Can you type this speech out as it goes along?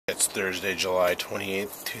It's Thursday, July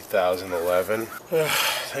 28th, 2011.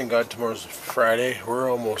 Thank God tomorrow's Friday. We're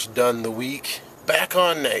almost done the week. Back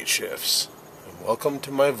on night shifts. And welcome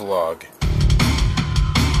to my vlog.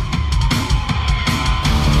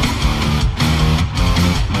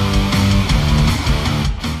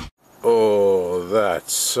 Oh,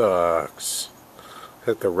 that sucks. I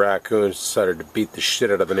think the raccoons decided to beat the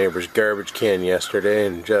shit out of the neighbor's garbage can yesterday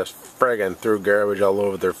and just friggin' threw garbage all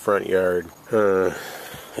over their front yard.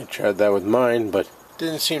 I tried that with mine, but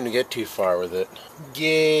didn't seem to get too far with it.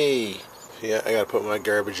 Yay! Yeah, I gotta put my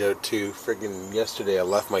garbage out too. Friggin' yesterday I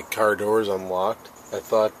left my car doors unlocked. I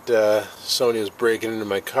thought somebody was breaking into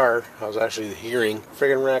my car. I was actually hearing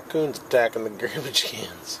friggin' raccoons attacking the garbage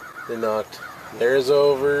cans. They knocked theirs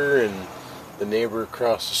over and the neighbor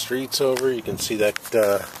across the street's over. You can see that,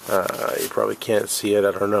 you probably can't see it,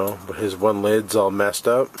 I don't know, but his one lid's all messed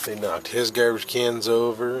up. They knocked his garbage cans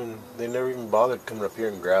over and they never even bothered coming up here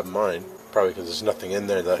and grab mine. Probably because there's nothing in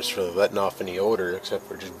there that's really letting off any odor except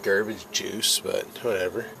for just garbage juice, but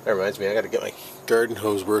whatever. That reminds me, I gotta get my garden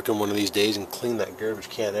hose working one of these days and clean that garbage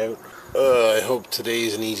can out. I hope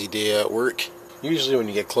today's an easy day at work. Usually when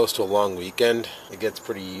you get close to a long weekend, it gets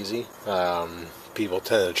pretty easy. People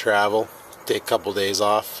tend to travel, take a couple days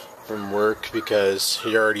off from work because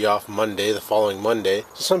you're already off Monday, the following Monday.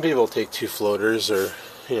 So some people take 2 floaters or,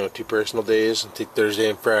 you know, 2 personal days and take Thursday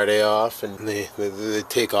and Friday off, and they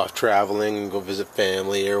take off traveling and go visit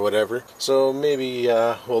family or whatever. So maybe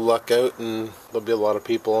we'll luck out and there'll be a lot of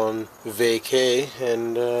people on vacay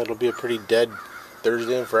and it'll be a pretty dead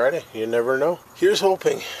Thursday and Friday. You never know. Here's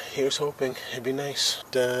hoping. It'd be nice.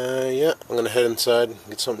 Yeah, I'm gonna head inside,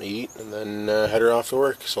 get something to eat, and then head her off to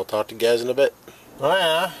work. So I'll talk to you guys in a bit. Oh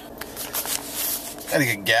yeah. Gotta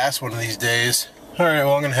get gas one of these days. Alright,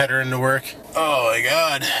 well I'm gonna head her into work. Oh my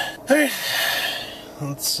god. Alright.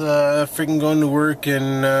 Let's freaking go into work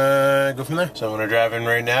and go from there. So I'm gonna drive in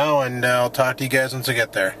right now and I'll talk to you guys once I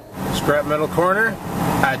get there. Scrap metal corner?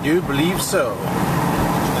 I do believe so.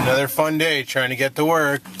 Another fun day trying to get to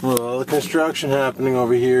work. Well, all the construction happening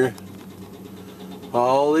over here.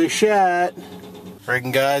 Holy shit.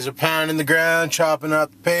 Friggin' guys are pounding the ground, chopping out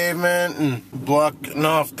the pavement and blocking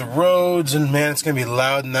off the roads, and man, it's gonna be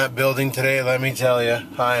loud in that building today, let me tell you.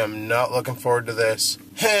 I am not looking forward to this.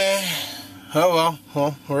 Oh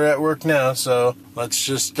well, we're at work now, so let's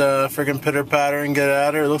just friggin' pitter patter and get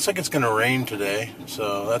at her. It looks like it's gonna rain today,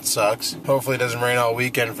 so that sucks. Hopefully it doesn't rain all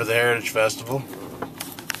weekend for the Heritage Festival.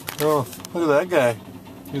 Oh, look at that guy.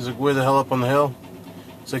 He's like way the hell up on the hill.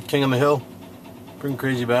 He's like king on the hill. Pretty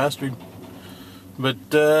crazy bastard. But,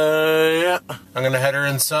 yeah. I'm gonna head her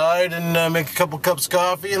inside and make a couple cups of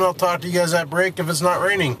coffee, and I'll talk to you guys at break if it's not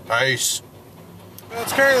raining. Nice. Well,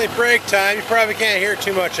 it's currently break time. You probably can't hear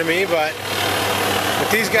too much of me, but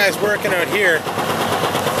with these guys working out here,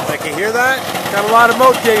 like, you hear that? Got a lot of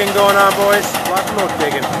moat digging going on, boys. Lots of moat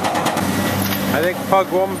digging. I think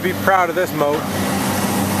Pug won't be proud of this moat.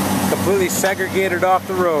 Completely segregated off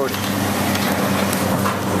the road.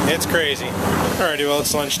 It's crazy. Alrighty, well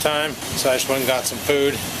it's lunchtime, so I just went and got some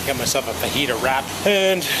food. Got myself a fajita wrap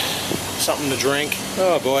and something to drink.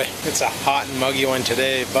 Oh boy, it's a hot and muggy one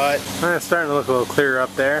today, but it's starting to look a little clearer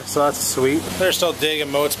up there, so that's sweet. They're still digging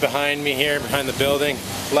moats behind me here, behind the building.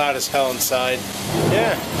 Loud as hell inside.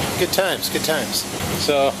 Yeah, good times, good times.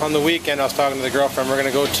 So on the weekend I was talking to the girlfriend. We're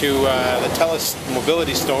gonna go to the TELUS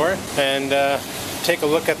mobility store and take a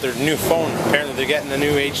look at their new phone. Apparently they're getting a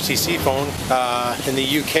new HTC phone. In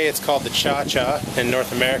the UK it's called the Cha-Cha. In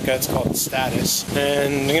North America it's called the Status.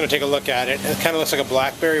 And I'm going to take a look at it. It kind of looks like a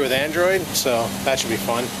BlackBerry with Android, so that should be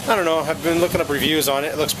fun. I don't know, I've been looking up reviews on it.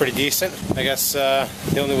 It looks pretty decent. I guess the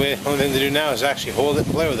only thing to do now is actually hold it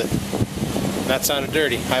and play with it. That sounded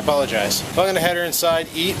dirty. I apologize. So I'm going to head her inside,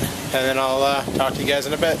 eat, and then I'll talk to you guys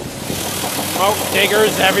in a bit. Oh,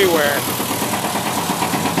 diggers everywhere.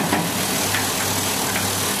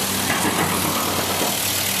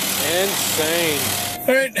 Insane.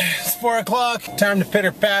 Alright, it's 4 o'clock. Time to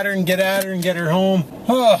pitter patter and get at her and get her home.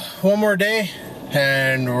 Oh, one more day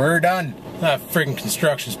and we're done. That friggin'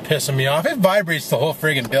 construction's pissing me off. It vibrates the whole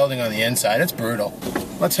friggin' building on the inside. It's brutal.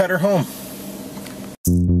 Let's head her home.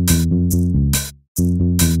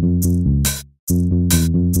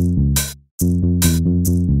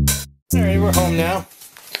 Alright, we're home now.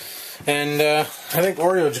 And I think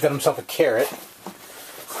Oreo just got himself a carrot.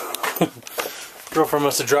 Girlfriend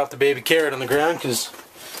must have dropped the baby carrot on the ground because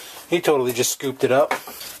he totally just scooped it up.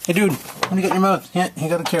 Hey dude, what do you got in your mouth? Yeah, he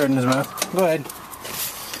got a carrot in his mouth. Go ahead.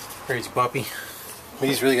 Crazy puppy.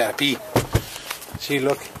 He's really got to pee. See,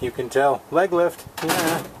 look, you can tell. Leg lift.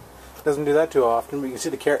 Yeah. Doesn't do that too often, but you can see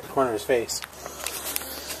the carrot in the corner of his face.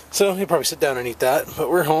 So he'll probably sit down and eat that, but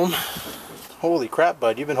we're home. Holy crap,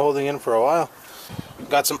 bud, you've been holding in for a while.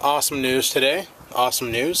 Got some awesome news today.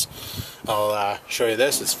 Awesome news. I'll show you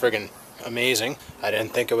this. It's friggin' amazing. I didn't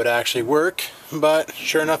think it would actually work, but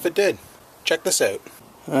sure enough it did. Check this out.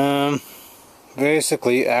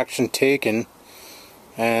 Basically, action taken,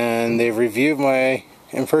 and they've reviewed my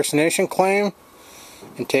impersonation claim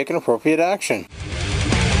and taken appropriate action.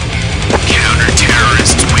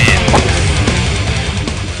 Counter-terrorists win.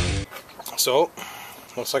 So,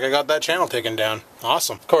 looks like I got that channel taken down.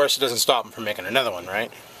 Awesome. Of course, it doesn't stop them from making another one,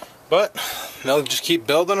 right? But they'll just keep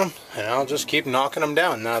building them, and I'll just keep knocking them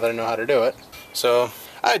down now that I know how to do it. So,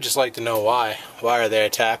 I'd just like to know why. Why are they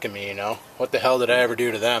attacking me, you know? What the hell did I ever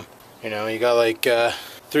do to them? You know, you got like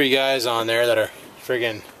 3 guys on there that are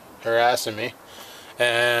friggin' harassing me.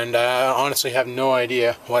 And I honestly have no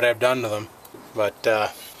idea what I've done to them.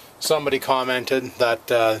 But somebody commented that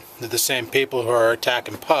they're the same people who are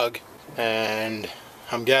attacking Pug. And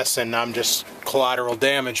I'm guessing I'm just collateral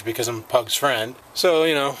damage because I'm Pug's friend. So,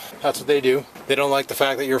 you know, that's what they do. They don't like the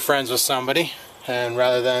fact that you're friends with somebody. And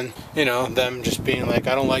rather than, you know, them just being like,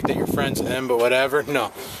 I don't like that you're friends with him, but whatever.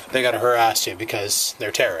 No, they gotta harass you because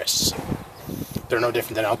they're terrorists. They're no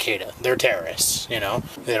different than Al-Qaeda. They're terrorists, you know.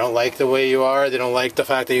 They don't like the way you are. They don't like the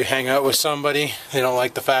fact that you hang out with somebody. They don't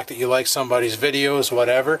like the fact that you like somebody's videos,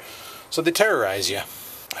 whatever. So they terrorize you.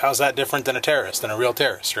 How's that different than a terrorist, than a real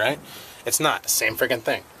terrorist, right? It's not. Same friggin'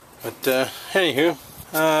 thing. But, anywho,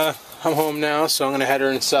 I'm home now, so I'm gonna head her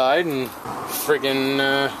inside and friggin',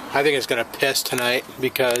 I think it's gonna piss tonight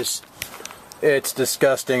because it's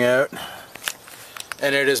disgusting out.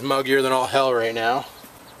 And it is muggier than all hell right now.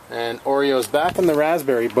 And Oreo's back in the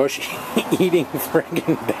raspberry bush eating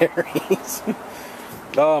friggin' berries.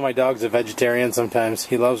 Oh, my dog's a vegetarian sometimes.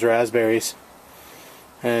 He loves raspberries.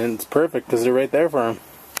 And it's perfect because they're right there for him.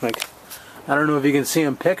 Like, I don't know if you can see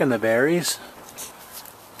him picking the berries,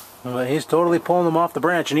 but he's totally pulling them off the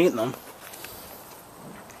branch and eating them.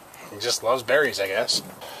 He just loves berries, I guess.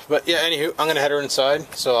 But yeah, anywho, I'm going to head her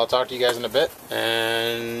inside, so I'll talk to you guys in a bit.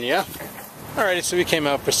 And yeah. Alrighty, so we came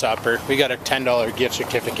out for supper. We got a $10 gift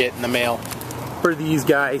certificate in the mail for these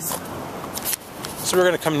guys. So we're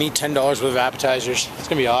going to come and eat $10 worth of appetizers. It's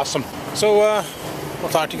going to be awesome. So we'll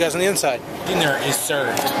talk to you guys on the inside. Dinner is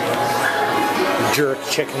served. Jerk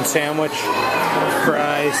chicken sandwich,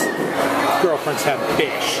 fries, girlfriends have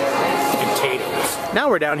fish, potatoes. Now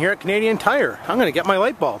we're down here at Canadian Tire. I'm going to get my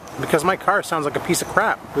light bulb because my car sounds like a piece of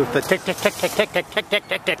crap with the tick tick tick tick tick tick tick tick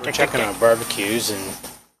tick tick. We're checking out barbecues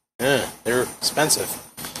and they're expensive.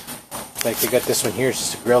 Like they got this one here, it's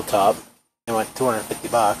just a grill top. They went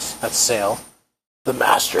 $250. That's sale. The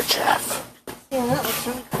Master Chef. Yeah, that looks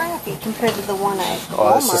really crappy compared to the one at Walmart.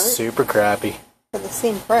 Oh, this is super crappy. For the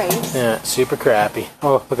same price. Yeah, super crappy.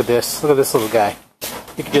 Oh, look at this. Look at this little guy.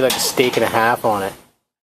 You could do like a steak and a half on it.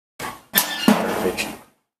 Perfect.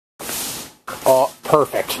 Oh,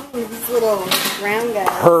 perfect. Oh, these little round guys.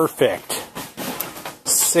 Perfect.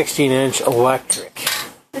 16-inch electric.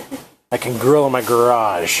 I can grill in my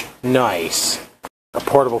garage. Nice. A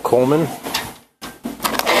portable Coleman.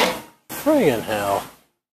 Friggin' hell.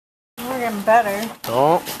 We're getting better.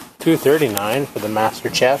 Oh, $2.39 for the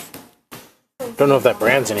Master Chef. Don't know if that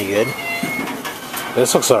brand's any good.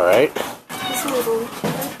 This looks alright. This little.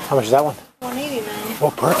 How much is that one? $1.89.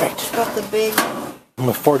 Oh, perfect. It's got the big. I'm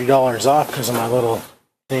with $40 off because of my little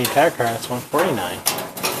Canadian Tire card. That's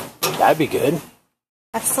 $1.49. That'd be good.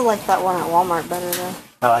 I still like that one at Walmart better though.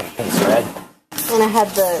 I like it 'cause it's red. And I had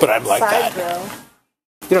the But I'm like side that. grill.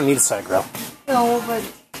 You don't need a side grill. No, but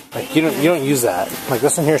Like you don't use that. Like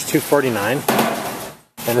this one here is $2.49,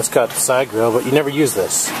 and it's got the side grill, but you never use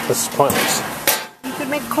this. This is pointless. you could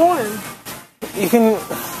make corn. You can,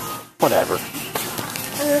 whatever.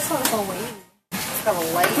 Oh, this one's all wavy. It's got a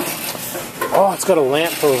light. Oh, it's got a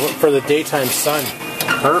lamp for the daytime sun.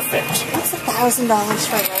 Perfect. What's $1,000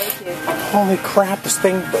 for a barbecue? Holy crap! This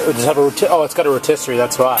thing does it have a it's got a rotisserie.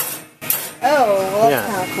 That's why. Oh, well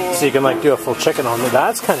that's kind of cool. So you can like do a full chicken on it.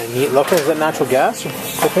 That's kind of neat. Look, is that natural gas or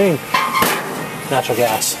propane? Natural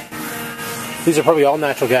gas. These are probably all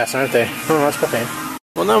natural gas, aren't they? Oh, that's propane.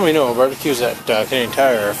 Well, now we know barbecues at Canadian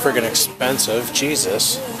Tire are friggin' expensive.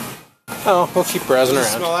 Jesus. Oh, we'll keep browsing around.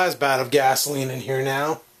 Doesn't smell as bad of gasoline in here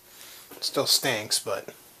now. It still stinks, but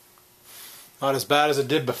not as bad as it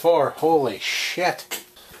did before. Holy shit.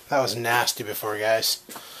 That was nasty before, guys.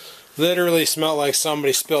 Literally smelled like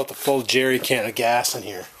somebody spilled a full jerry can of gas in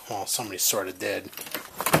here. Well, somebody sort of did.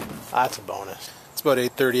 That's a bonus. It's about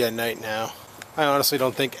 8:30 at night now. I honestly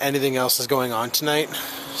don't think anything else is going on tonight.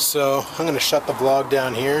 So I'm going to shut the vlog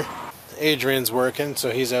down here. Adrian's working,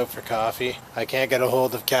 so he's out for coffee. I can't get a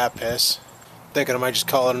hold of Cat Piss. Thinking I might just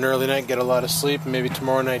call it an early night, get a lot of sleep, and maybe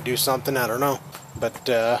tomorrow night do something, I don't know. But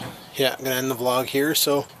yeah, I'm going to end the vlog here,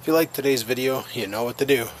 so if you liked today's video, you know what to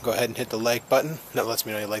do. Go ahead and hit the like button. That lets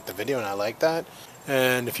me know you like the video, and I like that.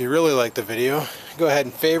 And if you really like the video, go ahead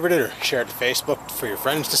and favorite it or share it to Facebook for your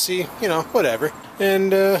friends to see, you know, whatever.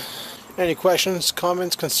 And any questions,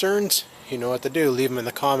 comments, concerns, you know what to do. Leave them in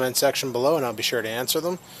the comment section below, and I'll be sure to answer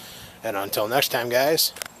them. And until next time,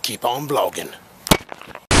 guys, keep on vlogging.